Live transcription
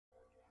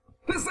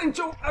This ain't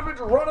your average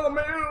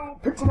run-of-the-mill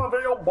Pixelmon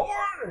video, boy!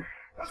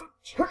 That's a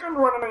chicken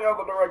running the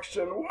other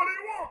direction. What do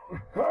you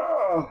want?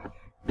 Ah,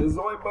 the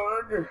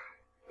Zoidberg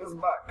is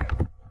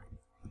back.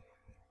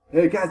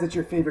 Hey guys, it's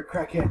your favorite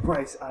crackhead,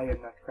 Bryce. I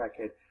am not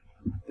crackhead.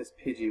 This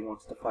Pidgey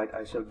wants to fight.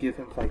 I shall give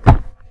him fight.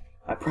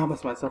 I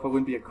promised myself I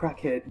wouldn't be a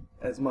crackhead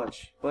as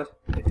much, but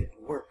it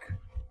didn't work.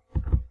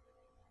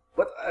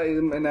 But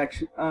I'm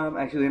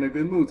actually in a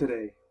good mood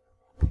today.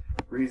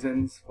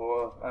 Reasons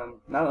for,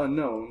 not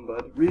unknown,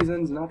 but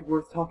reasons not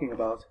worth talking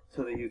about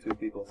to the YouTube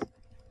peoples.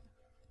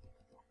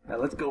 Now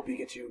let's go,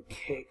 Pikachu.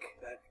 Kick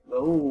that.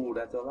 Oh,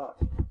 that's a lot.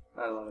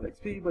 Not a lot of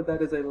XP, but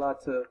that is a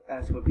lot to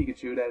ask of a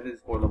Pikachu that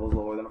is 4 levels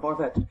lower than a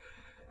Farfetch.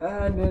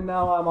 And then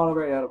now I'm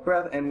already out of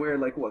breath, and we're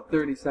like, what,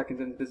 30 seconds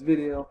into this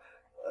video.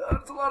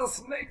 That's a lot of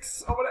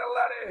snakes over there,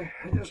 laddie.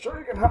 Are you sure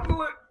you can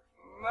handle it?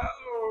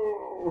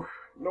 No.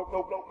 Nope,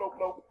 nope, nope,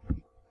 nope,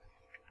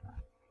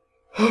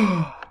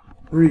 nope.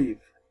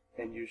 Breathe,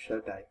 and you shall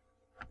die.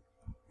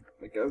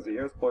 Because the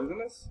air is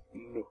poisonous?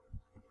 No.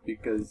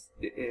 Because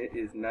the air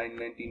is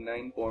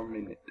 $9.99 per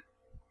minute.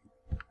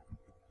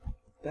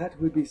 That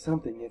would be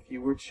something if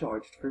you were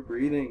charged for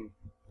breathing.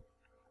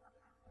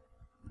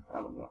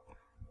 I don't know.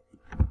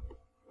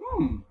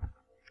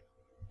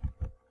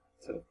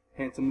 It's a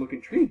handsome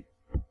looking tree.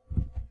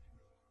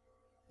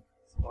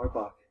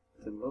 Arbok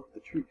is in love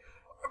with the tree.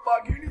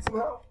 Arbok, you need some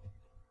help.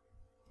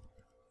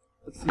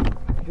 Let's see.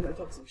 Can I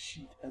talk some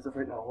shit as of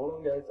right now? Hold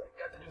on, guys. I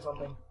got to do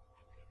something.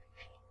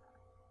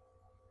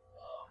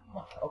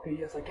 Okay,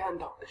 yes, I can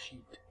talk the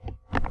shit.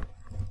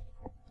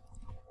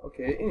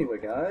 Okay, anyway,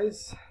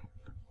 guys.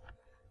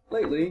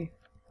 Lately,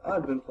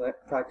 I've been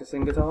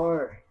practicing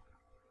guitar.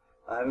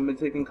 I haven't been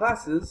taking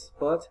classes,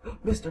 but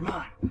Mr.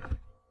 Mime.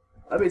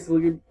 I've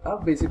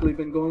basically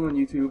been going on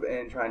YouTube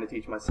and trying to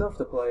teach myself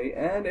to play,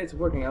 and it's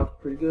working out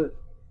pretty good.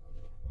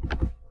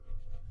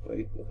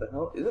 Wait, what the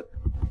hell is it?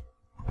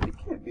 It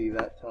can't be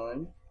that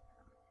time.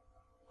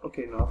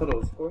 Okay, no, I thought it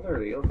was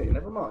 4:30. Okay,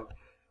 never mind.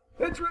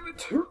 It's really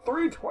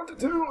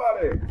 3:22,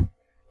 laddie.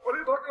 What are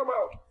you talking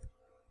about?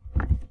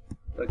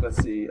 Like, let's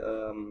see.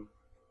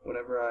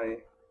 Whenever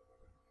I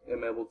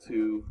am able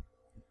to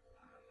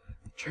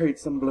trade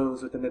some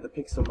blows with another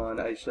Pixelmon,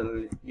 I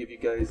shall give you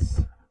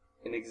guys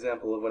an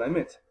example of what I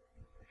meant.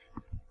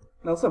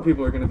 Now some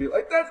people are going to be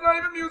like, that's not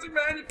even music,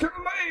 man, you're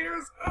killing my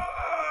ears.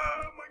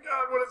 Oh my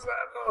god, what is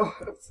that? Oh,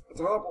 it's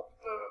horrible.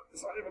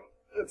 It's not even,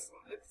 it's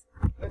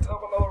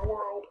of another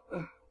world.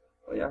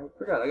 Oh yeah, I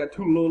forgot, I got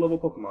 2 low-level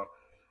Pokemon.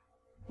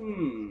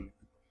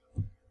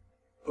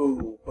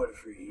 Oh,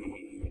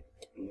 Butterfree,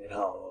 get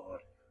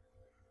hard.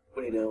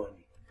 What are you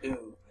doing?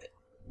 Ooh,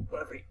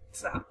 Butterfree,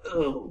 stop.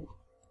 Oh.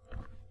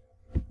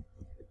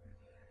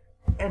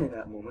 And in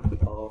that moment, we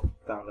all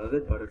found out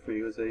that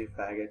Butterfree was a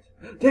faggot.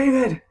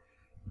 David!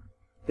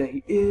 There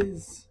he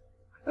is!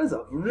 That is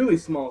a really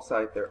small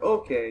Scyther.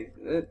 Okay.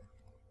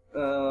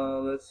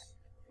 Let's...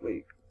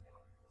 Wait.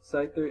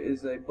 Scyther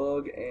is a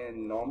bug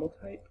and normal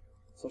type?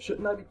 So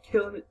shouldn't I be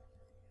killing it?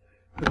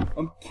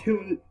 I'm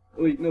killing it.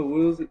 Wait, no, what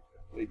was it?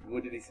 Wait,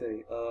 what did he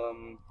say?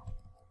 Oh.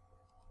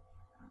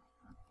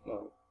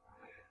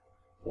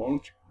 Why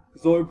don't you...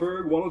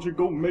 Zoidberg, why don't you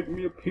go make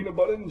me a peanut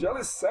butter and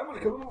jelly sandwich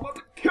because I'm about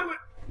to kill it!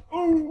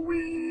 Oh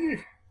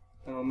wee!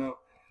 I don't know.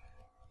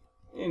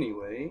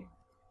 Anyway,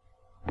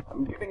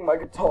 I'm getting my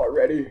guitar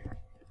ready.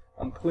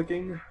 I'm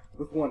clicking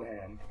with one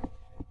hand,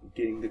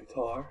 getting the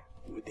guitar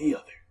with the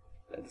other.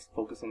 That is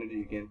focus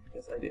energy again.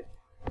 Yes, I did.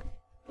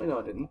 Wait, no,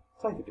 I didn't.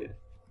 Scyther did.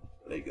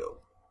 There you go.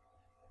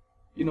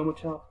 You know,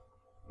 Machoke,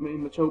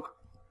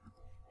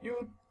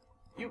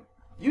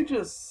 you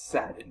just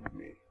saddened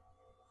me.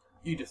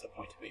 You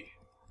disappointed me.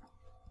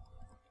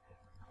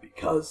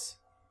 Because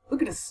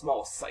look at this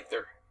small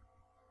Scyther.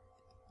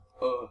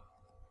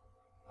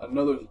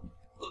 Another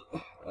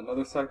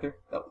Scyther?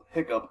 That was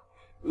hiccup.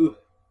 Ugh.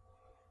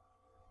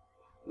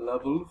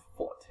 Level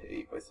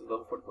 40 versus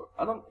level 44.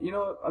 I don't, you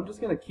know, I'm just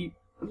gonna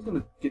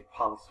get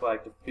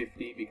Polyswag to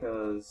 50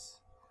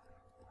 because,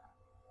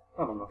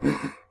 I don't know.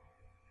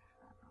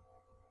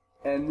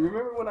 And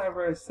remember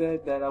whenever I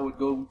said that I would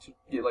go to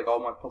get like all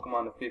my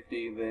Pokemon to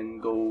 50, then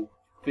go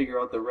figure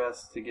out the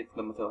rest to get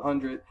them to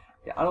 100?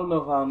 Yeah, I don't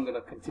know how I'm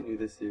gonna continue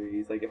this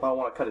series. Like, if I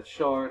want to cut it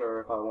short, or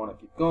if I want to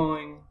keep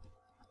going,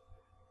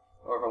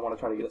 or if I want to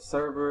try to get a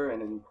server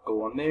and then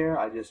go on there.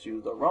 I just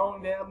used the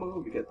wrong damn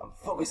move because I'm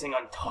focusing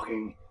on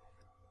talking.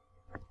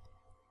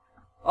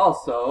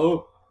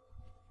 Also,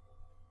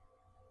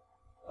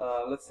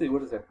 let's see,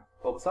 what is there?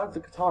 Well, besides the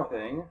guitar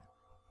thing,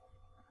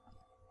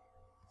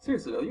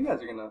 seriously though, you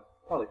guys are gonna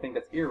probably think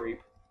that's ear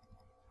rape.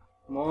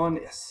 Come on,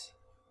 yes.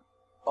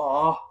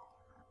 Aw.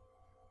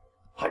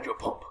 Hydro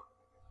Pump.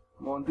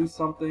 Come on, do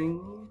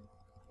something.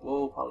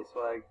 Whoa,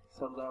 Polyswag,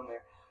 settle down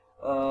there.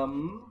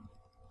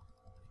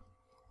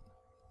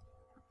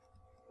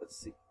 Let's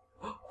see.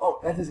 Oh,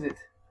 that is it.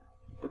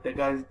 But that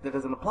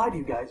doesn't apply to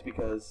you guys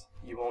because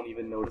you won't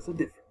even notice a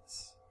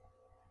difference.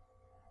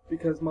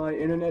 Because my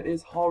internet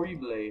is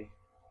horrible.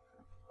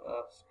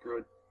 Screw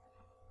it.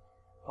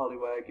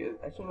 Poliwag is...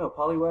 Actually, no.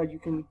 Poliwag, you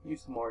can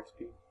use some more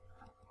XP.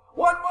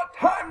 One more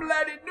time, lad!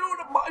 daddy do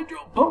the hydro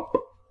pump.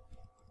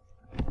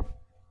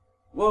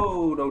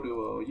 Whoa, no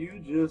duo. You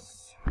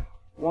just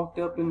walked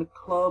up in the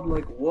club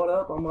like, what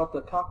up? I'm about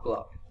to cock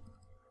block.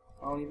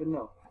 I don't even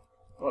know.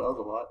 Well, that was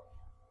a lot.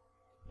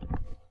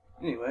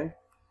 Anyway,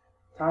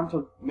 time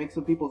to make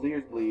some people's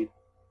ears bleed.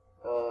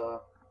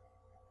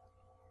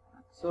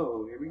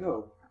 So, here we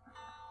go.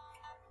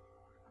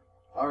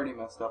 I already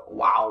messed up.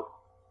 Wow.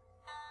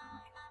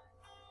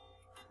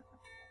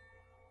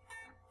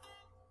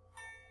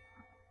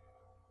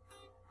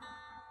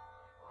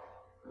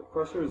 The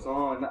pressure is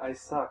on. I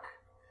suck.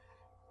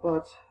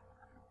 But,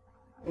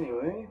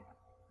 anyway,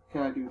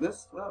 can I do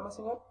this without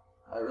messing up?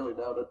 I really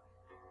doubt it.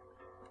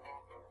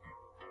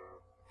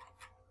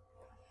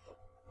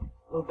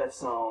 Love that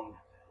song.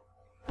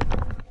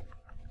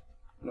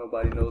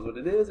 Nobody knows what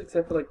it is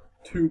except for like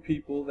 2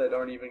 people that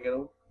aren't even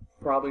gonna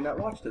probably not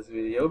watch this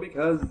video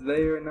because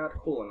they are not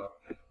cool enough.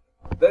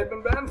 They've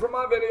been banned from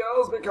my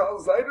videos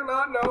because they do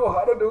not know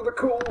how to do the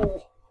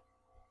cool.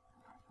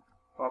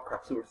 Oh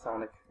crap,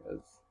 Supersonic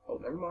is... Oh,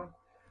 never mind.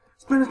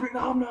 Spinach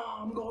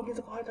McNom, go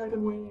against the fly type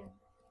and win.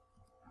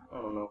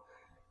 I don't know.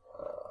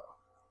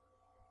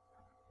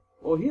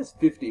 Well, he has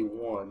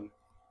 51.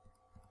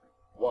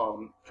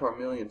 Wow,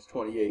 Charmeleon's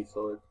 28,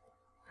 so it's...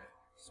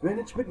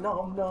 Spinach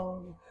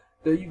McNom.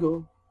 There you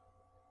go.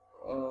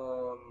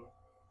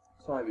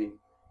 Psybe.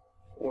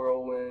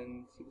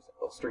 Whirlwind.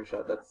 Oh, String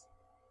Shot. That's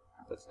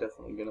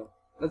definitely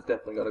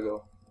gotta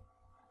go.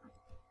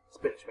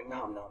 Spinach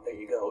McNom. There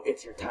you go.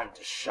 It's your time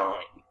to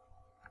shine.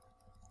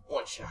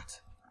 One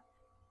shot.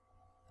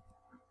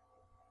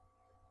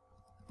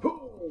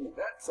 Ooh,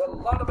 that's a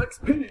lot of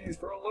XPs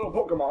for a little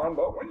Pokemon,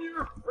 but when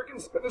you're freaking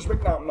Spinach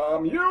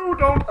McNom, you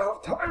don't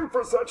have time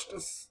for such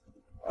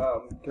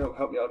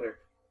help me out here.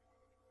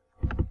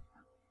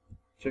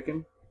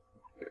 Chicken,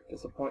 your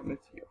disappointment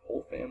to your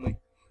whole family,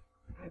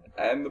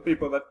 and the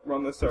people that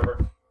run the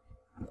server.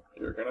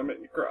 You're gonna make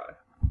me cry.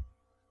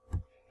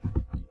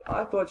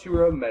 I thought you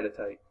were a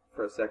Meditite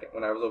for a second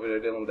when I was over there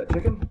dealing with that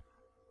chicken.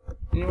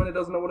 Anyone that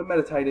doesn't know what a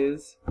Meditite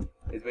is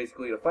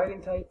basically a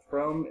fighting type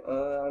from,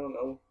 I don't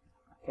know,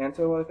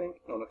 Kanto, I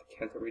think? No, not the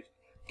Kanto region.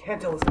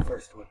 Kanto was the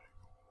first one.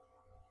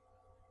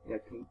 Yeah,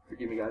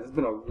 forgive me guys, it's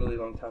been a really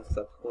long time since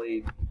I've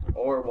played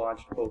or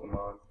watched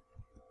Pokemon.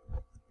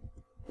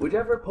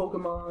 Whatever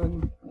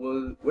Pokemon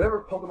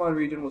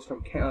region was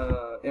from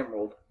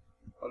Emerald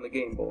on the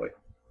Game Boy.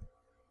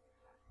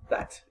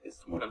 That is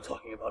the one I'm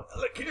talking about.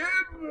 Hello, kid!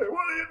 What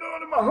are you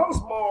doing in my house,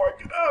 boy?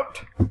 Get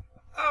out!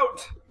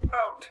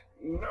 Out!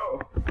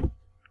 No.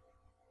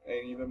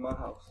 Ain't even my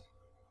house.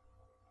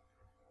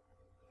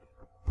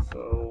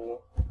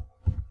 So,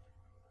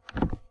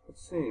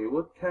 let's see.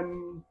 What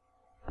can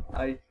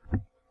I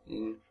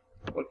do?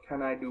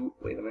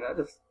 Wait a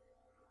minute.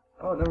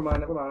 Oh, never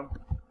mind.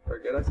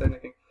 Forget I said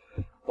anything.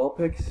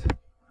 Vulpix.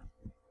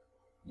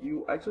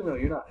 Actually, no,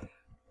 you're not.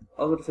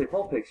 I was about to say,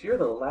 Vulpix, you're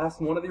the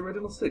last one of the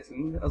original 6.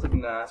 And I was like,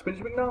 nah,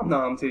 Spinach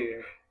McNom's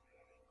here.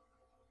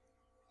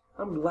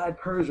 I'm glad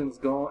Persian's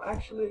gone.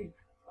 Actually,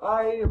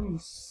 I am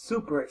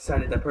super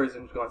excited that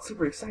Persian's gone.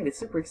 Super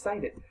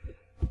excited.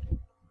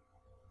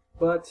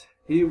 But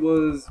he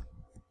was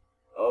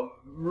a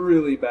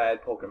really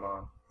bad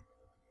Pokemon.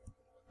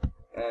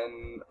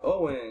 And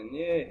Owen,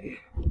 yay.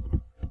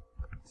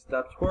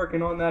 Stop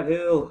twerking on that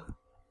hill.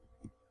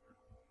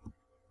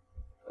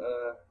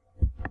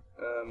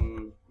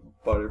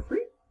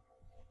 Butterfree?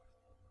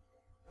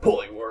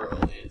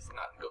 Poliwhirl is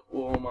not good.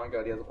 Oh my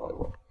god, he has a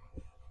Poliwhirl.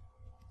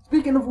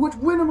 Speaking of which,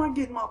 when am I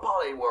getting my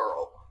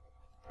Poliwhirl?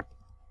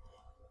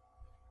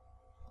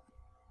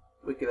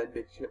 Look at that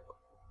big chip.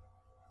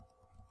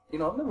 You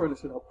know, I've never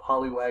understood how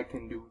Poliwag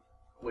can do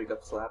Wake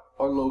Up Slap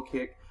or Low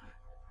Kick.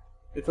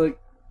 It's like,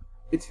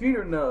 its feet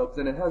are nubs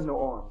and it has no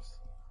arms.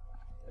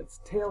 Its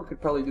tail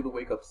could probably do the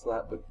Wake Up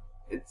Slap, but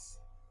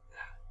it's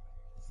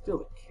still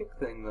the kick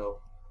thing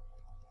though.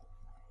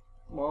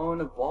 Come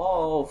on,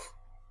 evolve.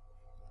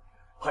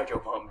 Hydro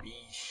Pump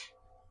Beach.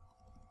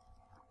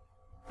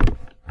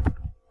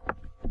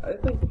 I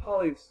think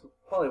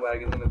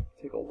Poliwag is gonna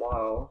take a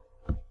while.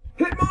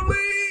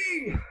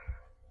 Hitmonlee!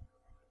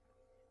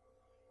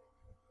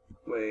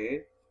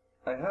 Wait,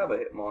 I have a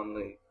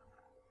Hitmonlee.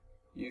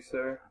 You,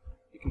 sir,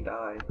 you can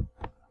die.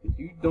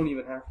 You don't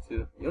even have to.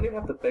 You don't even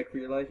have to beg for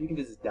your life. You can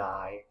just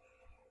die.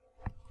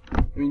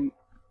 I mean,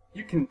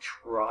 you can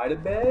try to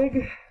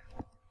beg,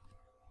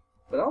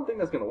 but I don't think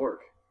that's gonna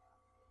work.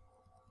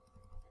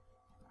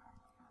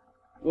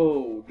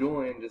 Whoa,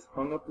 Julian just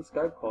hung up the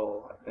Skype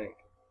call, I think.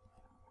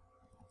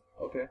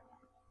 Okay.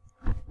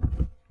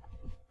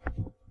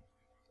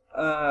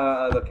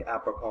 The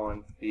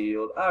Capricorn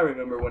field. I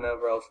remember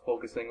whenever I was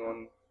focusing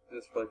on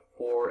this for like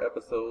 4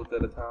 episodes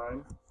at a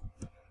time.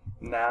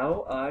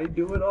 Now I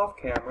do it off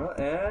camera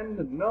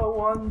and no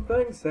one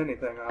thinks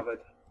anything of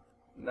it.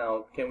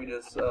 Now, can we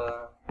just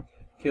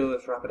kill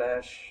this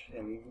Rapidash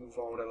and move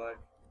on with our life?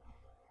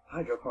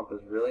 Hydro Pump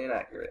is really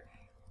inaccurate.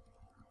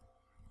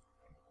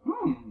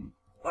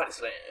 Body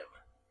Slam.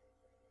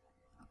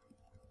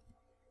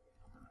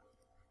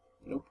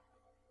 Nope.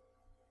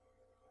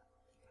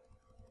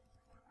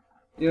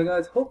 You know,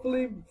 guys,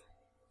 hopefully...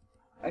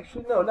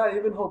 Actually, no, not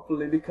even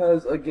hopefully,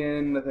 because,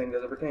 again, the thing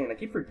doesn't pertain. I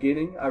keep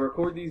forgetting I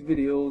record these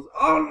videos...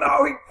 Oh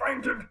no, he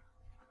fainted!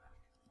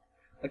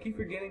 I keep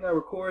forgetting I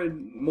record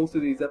most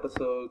of these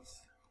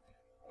episodes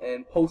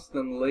and post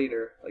them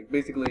later. Like,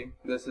 basically,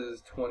 this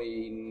is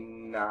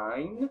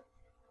 29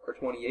 or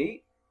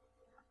 28,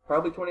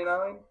 probably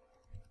 29.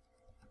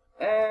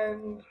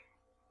 And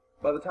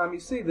by the time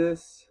you see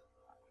this,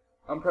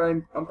 I'm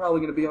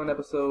probably gonna be on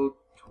episode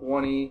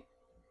 20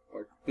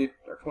 or 50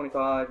 or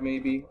 25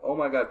 maybe. Oh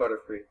my God,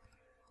 Butterfree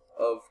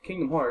of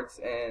Kingdom Hearts,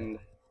 and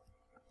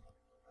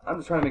I'm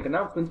just trying to make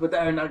announcements, but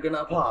they're not gonna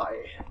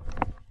apply.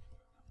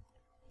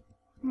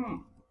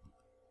 You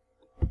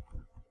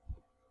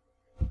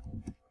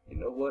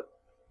know what?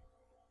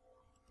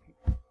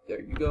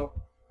 There you go.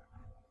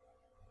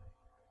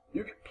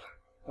 You get...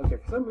 Okay,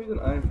 for some reason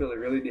I'm feeling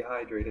really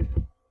dehydrated.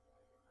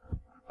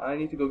 I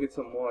need to go get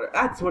some water.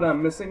 That's what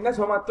I'm missing. That's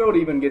why my throat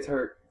even gets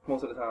hurt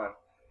most of the time.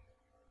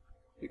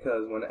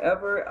 Because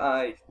whenever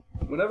I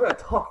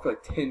talk for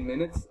like 10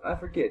 minutes, I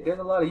forget. There's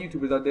a lot of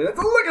YouTubers out there that's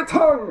a lick of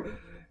tongue!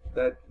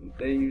 That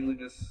they usually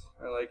just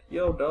are like,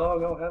 yo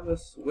dog, I'll have a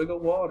swig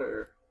of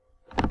water.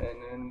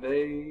 And then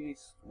they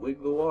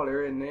swig the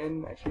water, and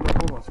then, actually, no,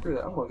 hold on, screw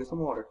that, I'm gonna get some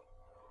water.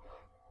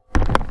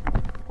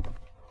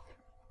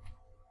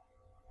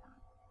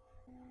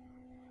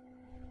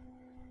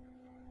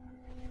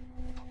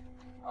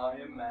 I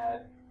am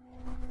mad.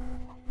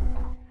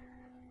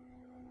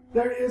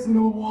 There is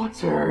no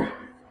water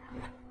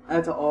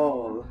at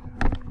all.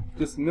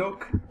 Just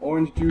milk,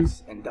 orange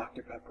juice, and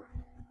Dr. Pepper.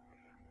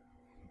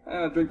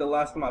 I drank the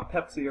last of my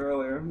Pepsi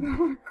earlier. I'm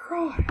gonna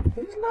cry.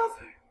 There's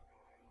nothing.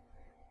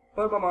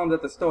 But my mom's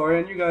at the store,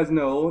 and you guys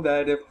know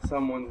that if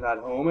someone's at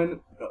home, and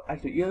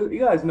actually, you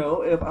guys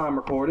know if I'm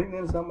recording,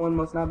 then someone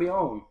must not be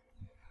home.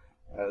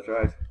 That's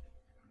right.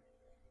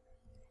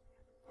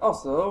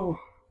 Also,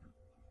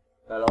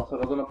 that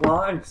also doesn't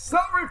apply.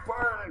 Sorry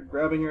for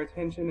grabbing your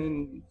attention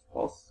and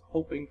false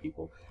hoping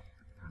people.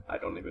 I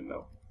don't even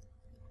know.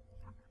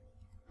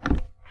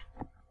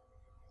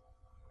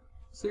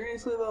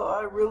 Seriously though,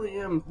 I really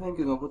am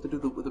thinking of what to do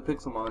with the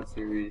Pixelmon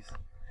series.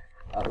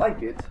 I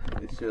like it,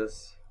 it's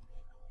just...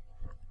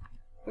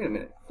 Wait a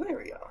minute,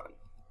 Flareon.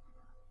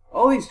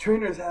 All these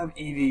trainers have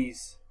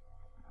EVs.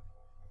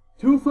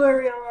 2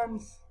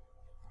 Flareons!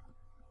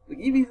 Like,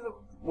 Eevee's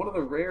one of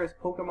the rarest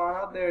Pokemon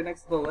out there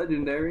next to the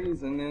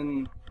legendaries, and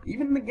then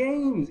even in the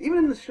games, even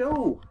in the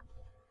show.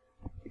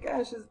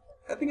 Gosh,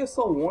 I think I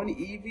saw one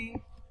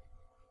Eevee,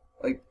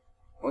 like,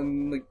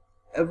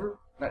 ever,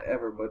 not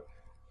ever, but,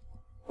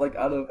 like,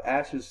 out of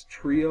Ash's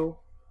trio,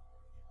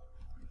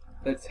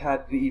 that's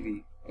had the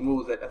Eevee. And what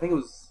was that? I think it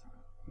was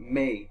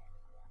May.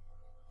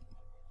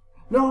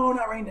 No,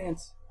 not Rain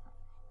Dance.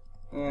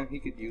 He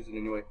could use it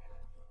anyway.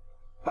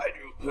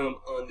 Hydro Pump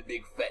on the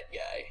big fat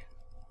guy.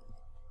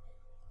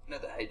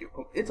 Not the Hydro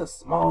Pump. It's a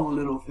small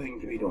little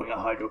thing to be doing a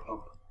Hydro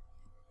Pump.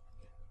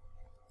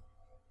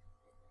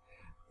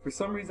 For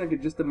some reason, I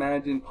could just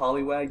imagine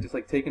Poliwag just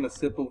like taking a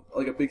sip of,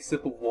 like a big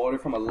sip of water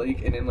from a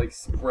lake and then like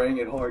spraying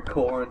it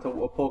hardcore into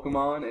a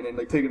Pokemon and then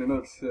like taking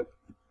another sip.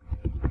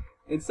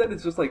 Instead,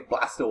 it's just like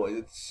Blastoise.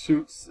 It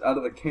shoots out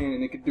of a can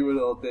and it could do it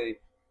all day.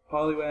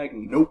 Poliwag,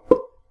 nope.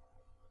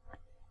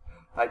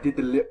 I did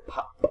the lip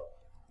pop.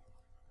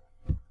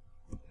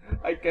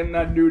 I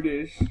cannot do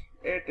this.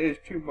 It is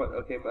too much.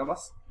 Okay, but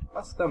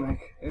my stomach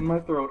and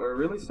my throat are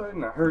really starting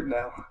to hurt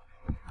now.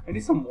 I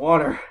need some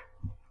water.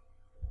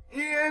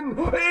 Ian!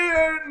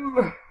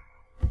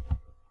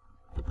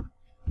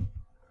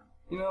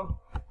 You know,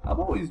 I've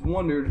always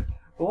wondered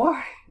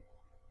why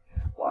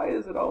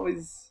is it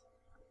always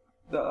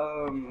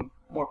the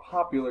more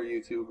popular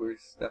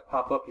YouTubers that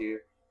pop up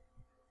here?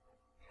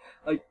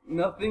 Like,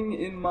 nothing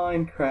in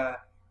Minecraft.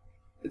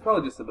 It's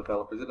probably just the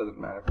developers, it doesn't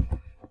matter.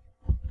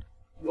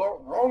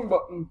 Well, wrong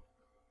button.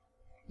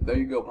 There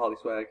you go,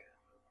 Polyswag.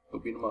 Go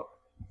beat him up.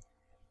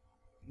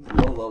 He's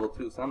low level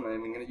too, so I'm not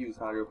even gonna use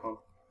Hydro Pump.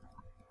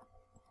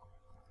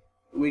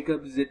 Wake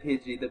up the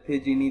Pidgey. The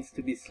Pidgey needs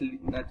to be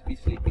not to be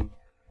sleeping.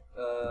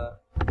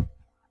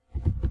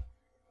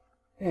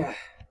 Yeah,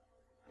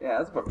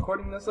 as of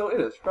recording this though, it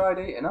is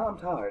Friday and I'm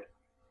tired.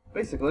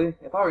 Basically,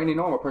 if I were any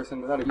normal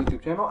person without a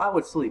YouTube channel, I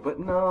would sleep. But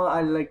no,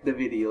 I like the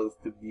videos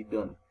to be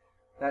done.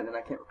 That and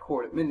I can't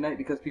record at midnight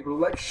because people are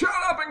like, shut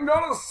up and go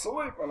to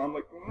sleep! And I'm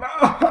like,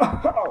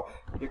 no!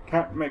 You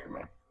can't make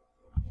me.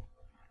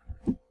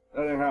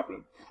 That ain't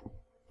happening.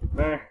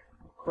 Man,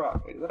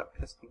 crap. Wait, is that a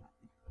piston?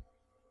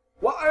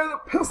 Why are the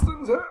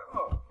pistons here?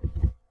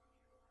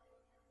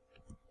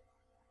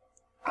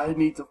 I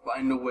need to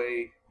find a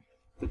way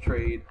to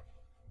trade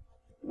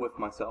with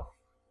myself.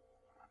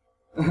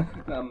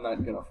 I'm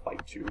not gonna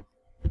fight you.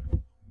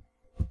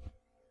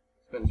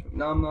 Finish with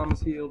Nom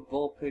Nom's healed,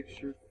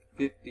 Vulpix, you're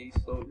 50,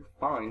 so you're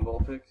fine,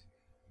 Vulpix.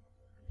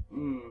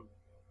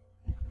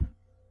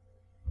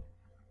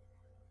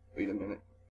 Wait a minute.